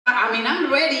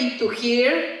I'm ready to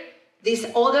hear this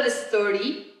other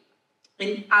story.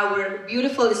 And our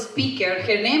beautiful speaker,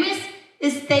 her name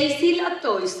is Staci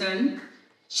LaToison.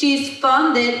 She is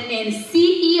founded and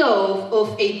CEO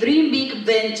of a Dream Big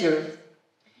Venture.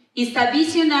 Is a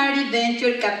visionary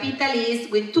venture capitalist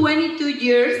with 22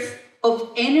 years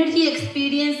of energy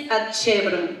experience at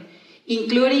Chevron,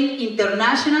 including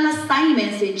international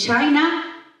assignments in China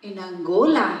and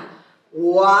Angola.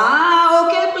 Wow!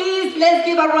 Okay, please, let's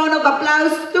give a round of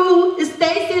applause to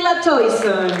Staci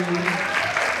LaToison.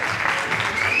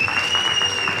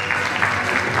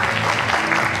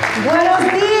 Buenos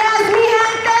dias, mi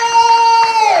gente!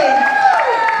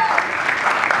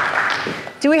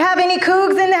 Do we have any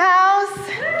cougs in the house?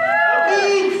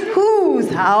 Whose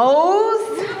house?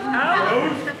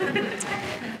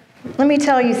 Let me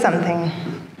tell you something.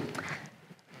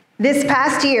 This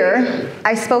past year,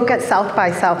 I spoke at South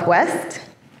by Southwest,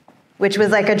 which was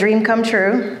like a dream come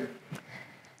true.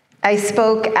 I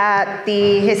spoke at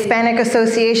the Hispanic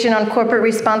Association on Corporate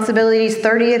Responsibility's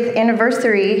 30th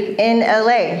anniversary in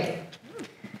LA.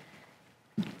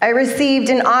 I received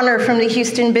an honor from the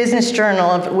Houston Business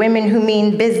Journal of Women Who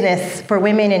Mean Business for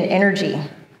Women in Energy.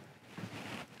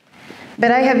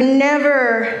 But I have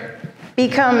never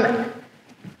become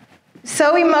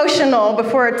so emotional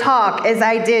before a talk as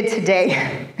I did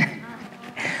today.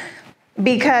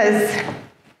 Because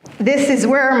this is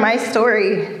where my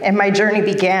story and my journey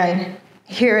began,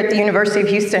 here at the University of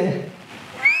Houston.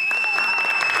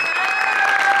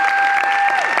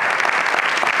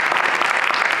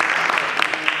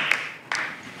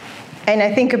 And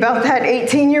I think about that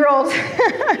 18-year-old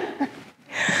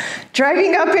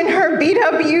driving up in her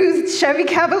beat-up used Chevy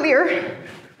Cavalier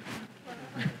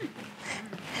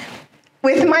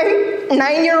with my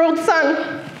 9-year-old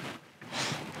son.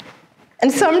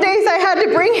 And some days I had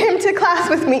to bring him to class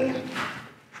with me.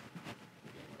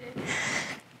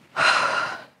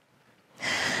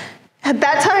 At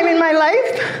that time in my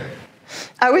life,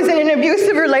 I was in an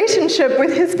abusive relationship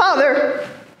with his father.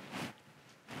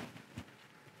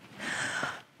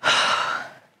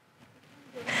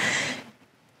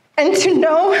 And to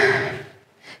know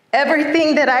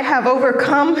everything that I have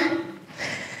overcome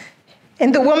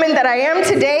and the woman that I am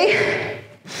today,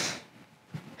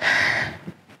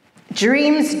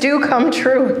 dreams do come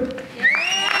true.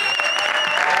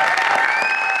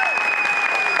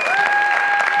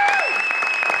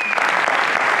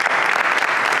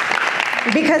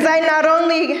 Because I not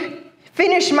only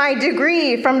finished my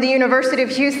degree from the University of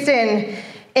Houston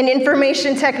in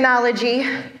information technology,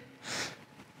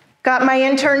 got my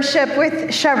internship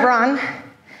with Chevron,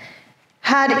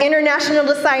 had international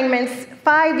assignments.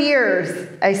 5 years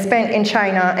I spent in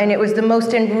China, and it was the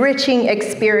most enriching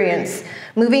experience.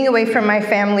 Moving away from my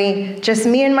family, just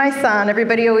me and my son.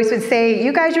 Everybody always would say,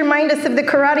 you guys remind us of the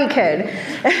Karate Kid.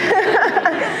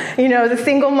 You know, the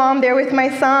single mom there with my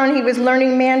son, he was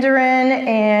learning Mandarin,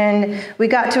 and we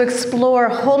got to explore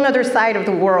a whole nother side of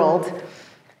the world.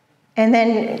 And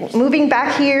then moving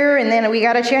back here, and then we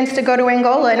got a chance to go to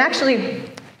Angola. And actually,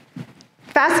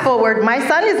 fast forward, my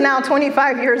son is now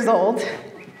 25 years old.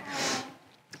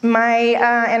 And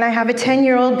I have a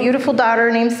 10-year-old beautiful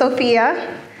daughter named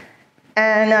Sophia.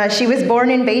 And she was born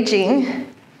in Beijing.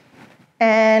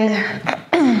 And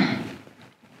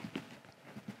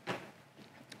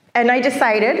I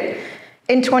decided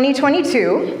in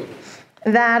 2022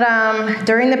 that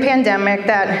during the pandemic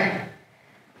that,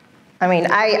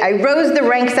 I rose the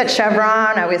ranks at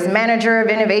Chevron. I was manager of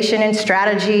innovation and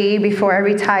strategy before I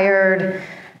retired.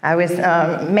 I was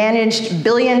managed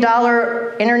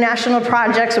billion-dollar international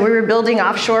projects. We were building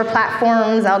offshore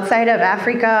platforms outside of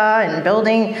Africa and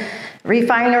building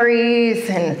refineries,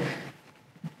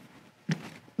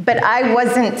 but I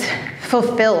wasn't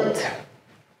fulfilled.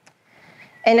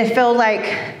 And it felt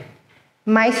like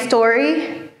my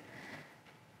story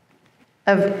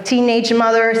of teenage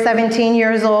mother, 17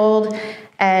 years old,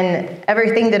 and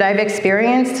everything that I've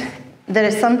experienced, that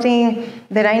is something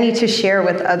that I need to share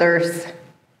with others.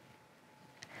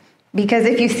 Because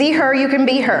if you see her, you can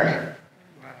be her.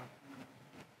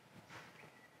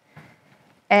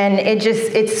 And it's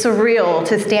surreal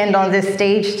to stand on this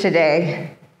stage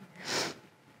today.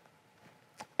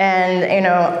 And,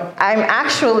 I'm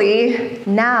actually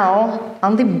now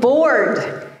on the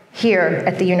board here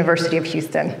at the University of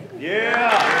Houston. Yeah.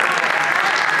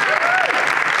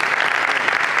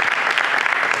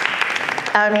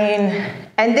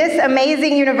 And this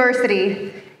amazing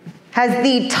university has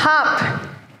the top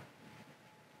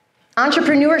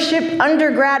entrepreneurship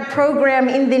undergrad program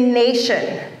in the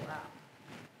nation.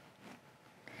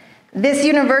 This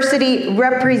university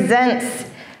represents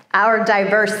our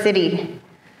diverse city.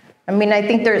 I mean, I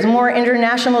think there's more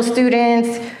international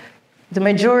students. The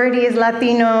majority is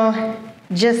Latino,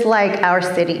 just like our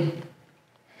city.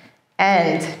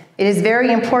 And it is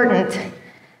very important,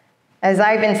 as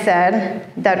Ivan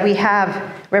said, that we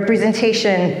have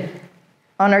representation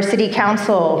on our city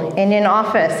council and in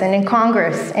office and in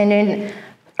Congress and in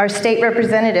our state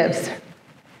representatives.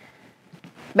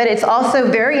 But it's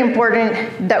also very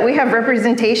important that we have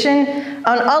representation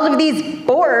on all of these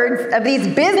boards of these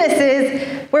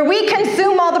businesses where we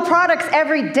consume all the products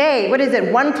every day. What is it,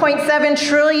 $1.7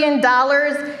 trillion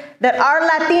that our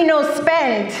Latinos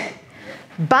spend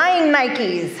buying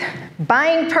Nikes,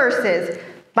 buying purses,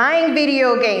 buying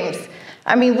video games.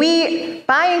 I mean,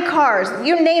 buying cars,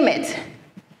 you name it.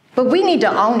 But we need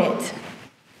to own it.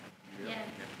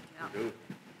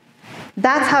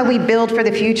 That's how we build for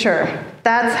the future.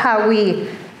 That's how we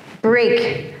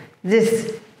break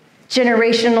this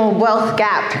generational wealth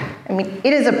gap. I mean,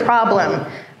 it is a problem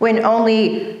when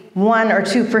only 1 or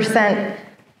 2%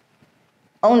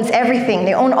 owns everything.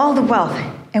 They own all the wealth.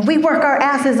 And we work our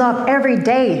asses off every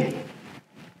day.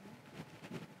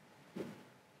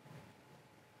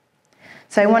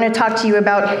 So I want to talk to you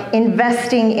about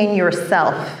investing in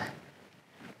yourself.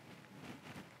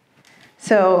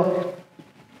 So,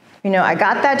 I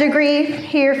got that degree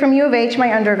here from U of H,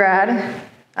 my undergrad.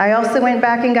 I also went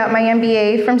back and got my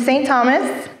MBA from St.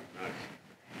 Thomas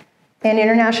in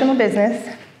international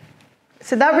business.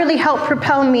 So that really helped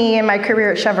propel me in my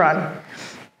career at Chevron.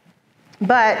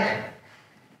 But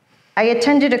I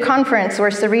attended a conference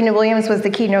where Serena Williams was the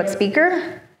keynote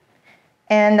speaker,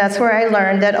 and that's where I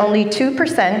learned that only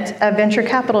 2% of venture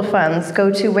capital funds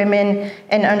go to women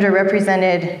and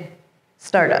underrepresented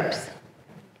startups.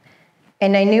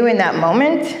 And I knew in that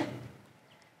moment,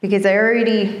 because I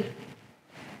already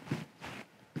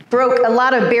broke a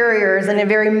lot of barriers in a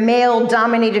very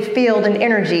male-dominated field in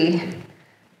energy,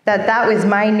 that was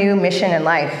my new mission in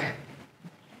life.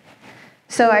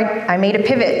 So I made a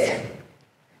pivot.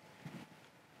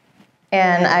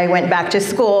 And I went back to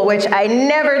school, which I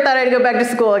never thought I'd go back to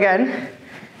school again.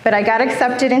 But I got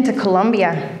accepted into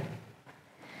Columbia.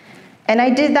 And I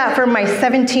did that for my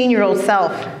 17-year-old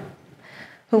self,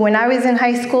 who when I was in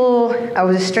high school, I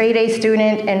was a straight A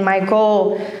student, and my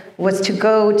goal was to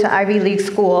go to Ivy League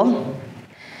school.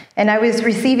 And I was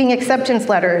receiving acceptance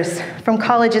letters from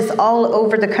colleges all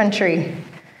over the country.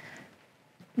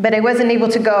 But I wasn't able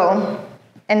to go.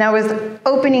 And I was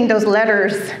opening those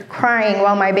letters, crying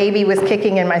while my baby was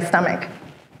kicking in my stomach.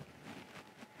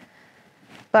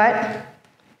 But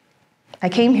I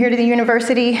came here to the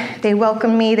university, they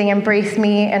welcomed me, they embraced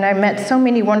me, and I met so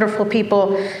many wonderful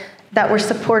people that were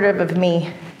supportive of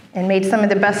me and made some of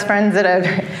the best friends that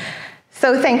I'm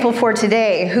so thankful for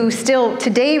today, who still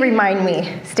today remind me,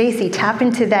 Staci, tap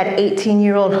into that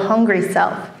 18-year-old hungry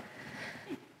self.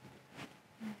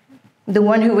 The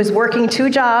one who was working 2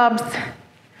 jobs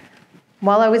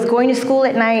while I was going to school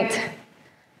at night,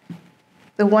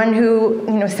 the one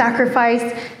who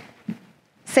sacrificed,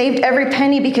 saved every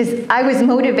penny because I was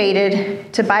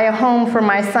motivated to buy a home for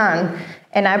my son.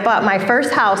 And I bought my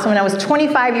first house when I was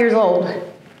 25 years old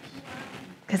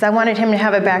because I wanted him to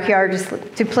have a backyard just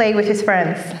to play with his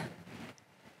friends.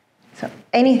 So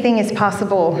anything is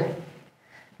possible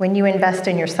when you invest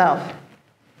in yourself.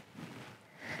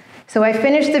 So I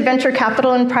finished the venture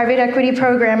capital and private equity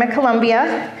program at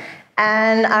Columbia,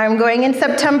 and I'm going in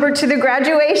September to the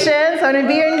graduation, so I'm going to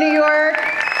be in New York.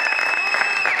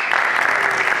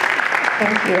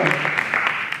 Thank you.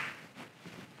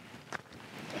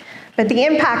 But the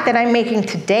impact that I'm making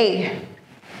today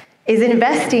is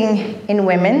investing in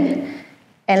women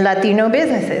and Latino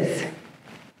businesses.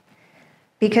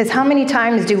 Because how many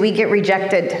times do we get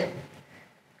rejected? Too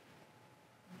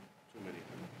many.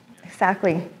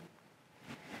 Exactly.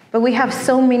 But we have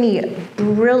so many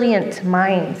brilliant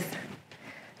minds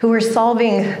who are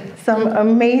solving some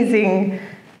amazing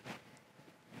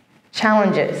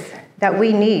challenges that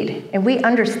we need, and we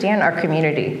understand our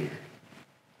community.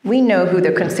 We know who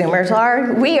the consumers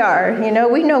are. We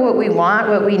know what we want,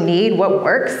 what we need, what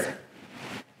works.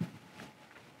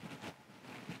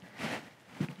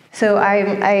 So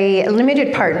I'm a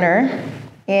limited partner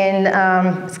in,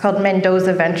 it's called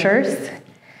Mendoza Ventures.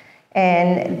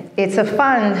 And it's a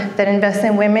fund that invests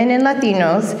in women and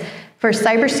Latinos for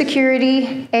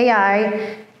cybersecurity,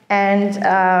 AI, and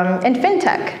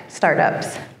fintech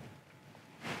startups.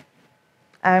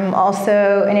 I'm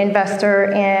also an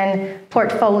investor in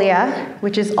Portfolia,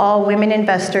 which is all women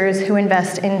investors who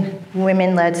invest in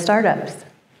women-led startups.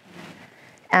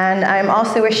 And I'm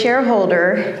also a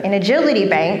shareholder in Agility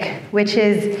Bank, which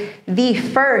is the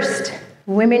first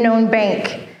women-owned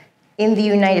bank in the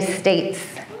United States.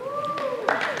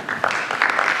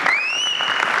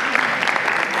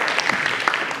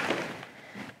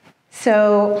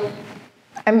 So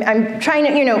I'm trying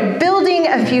to, building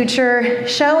a future,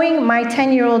 showing my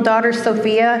 10-year-old daughter,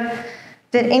 Sophia,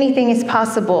 that anything is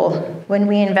possible when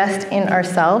we invest in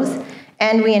ourselves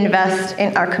and we invest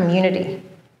in our community.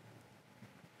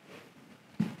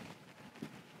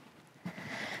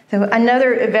 So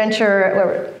another adventure,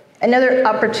 or another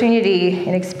opportunity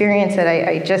and experience that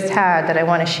I just had that I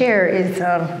want to share is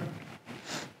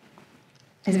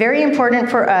very important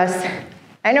for us.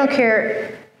 I don't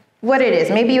care what it is.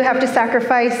 Maybe you have to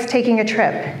sacrifice taking a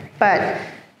trip, but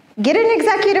get an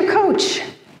executive coach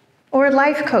or a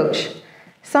life coach.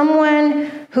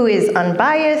 Someone who is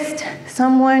unbiased,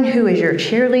 someone who is your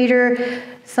cheerleader,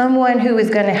 someone who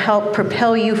is going to help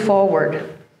propel you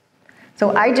forward.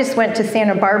 So I just went to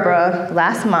Santa Barbara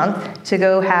last month to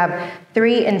go have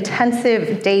 3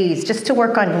 intensive days just to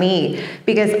work on me,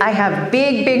 because I have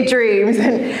big, big dreams.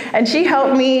 And she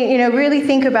helped me, really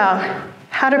think about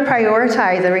how to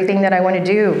prioritize everything that I want to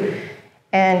do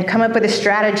and come up with a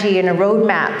strategy and a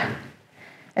roadmap.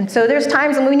 And so there's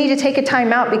times when we need to take a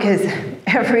time out, because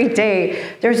every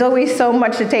day there's always so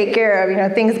much to take care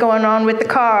of, things going on with the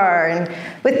car and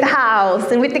with the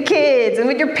house and with the kids and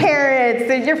with your parents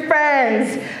and your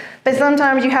friends. But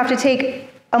sometimes you have to take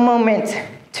a moment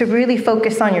to really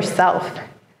focus on yourself.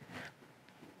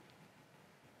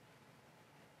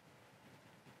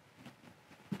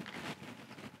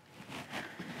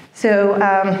 So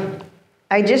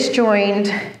I just joined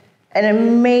an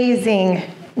amazing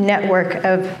network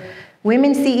of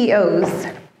women CEOs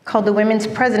called the Women's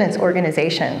Presidents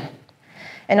Organization.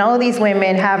 And all of these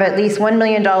women have at least $1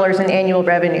 million in annual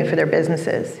revenue for their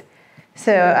businesses.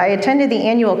 So I attended the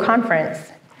annual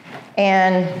conference,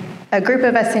 and a group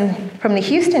of us from the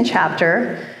Houston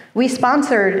chapter, we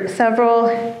sponsored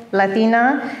several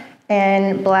Latina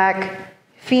and Black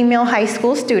female high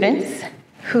school students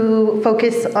who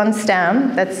focus on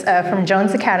STEM, that's from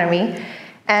Jones Academy,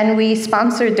 and we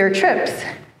sponsored their trips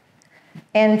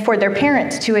and for their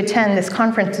parents to attend this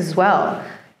conference as well,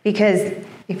 because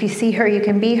if you see her, you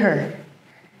can be her.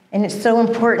 And it's so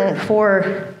important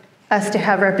for us to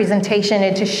have representation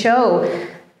and to show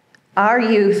our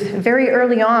youth very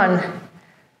early on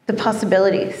the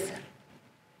possibilities.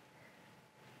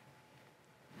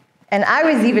 And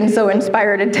I was even so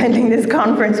inspired attending this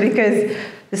conference because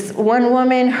this one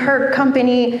woman, her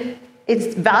company,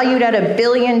 it's valued at $1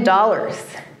 billion.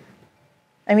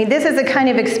 I mean, this is the kind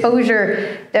of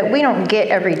exposure that we don't get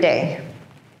every day.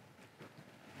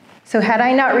 So had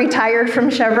I not retired from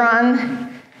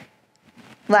Chevron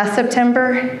last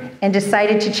September and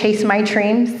decided to chase my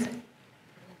dreams,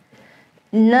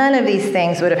 none of these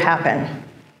things would have happened.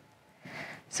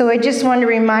 So I just want to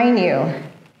remind you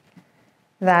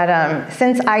that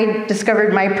since I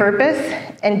discovered my purpose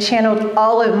and channeled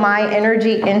all of my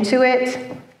energy into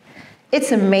it,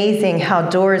 it's amazing how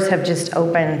doors have just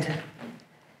opened.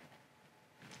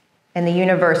 And the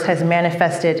universe has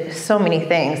manifested so many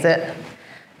things that,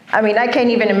 I can't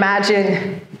even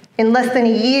imagine in less than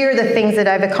a year the things that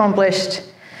I've accomplished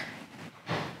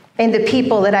and the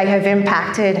people that I have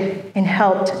impacted and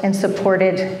helped and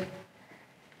supported.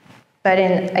 But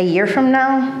in a year from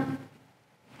now,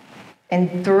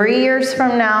 and 3 years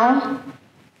from now,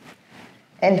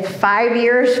 and 5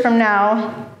 years from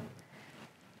now,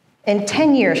 and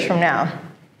 10 years from now,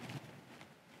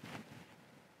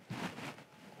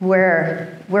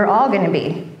 where we're all going to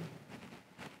be.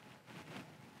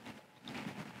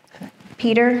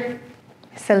 Peter,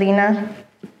 Selena,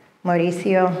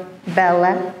 Mauricio,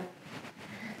 Bella,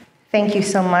 thank you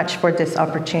so much for this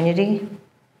opportunity.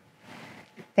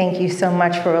 Thank you so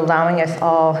much for allowing us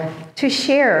all to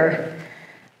share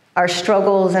our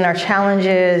struggles and our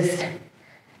challenges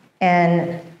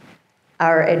and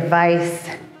our advice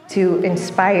to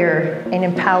inspire and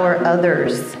empower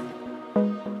others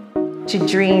to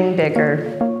dream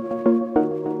bigger.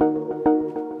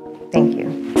 Thank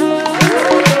you.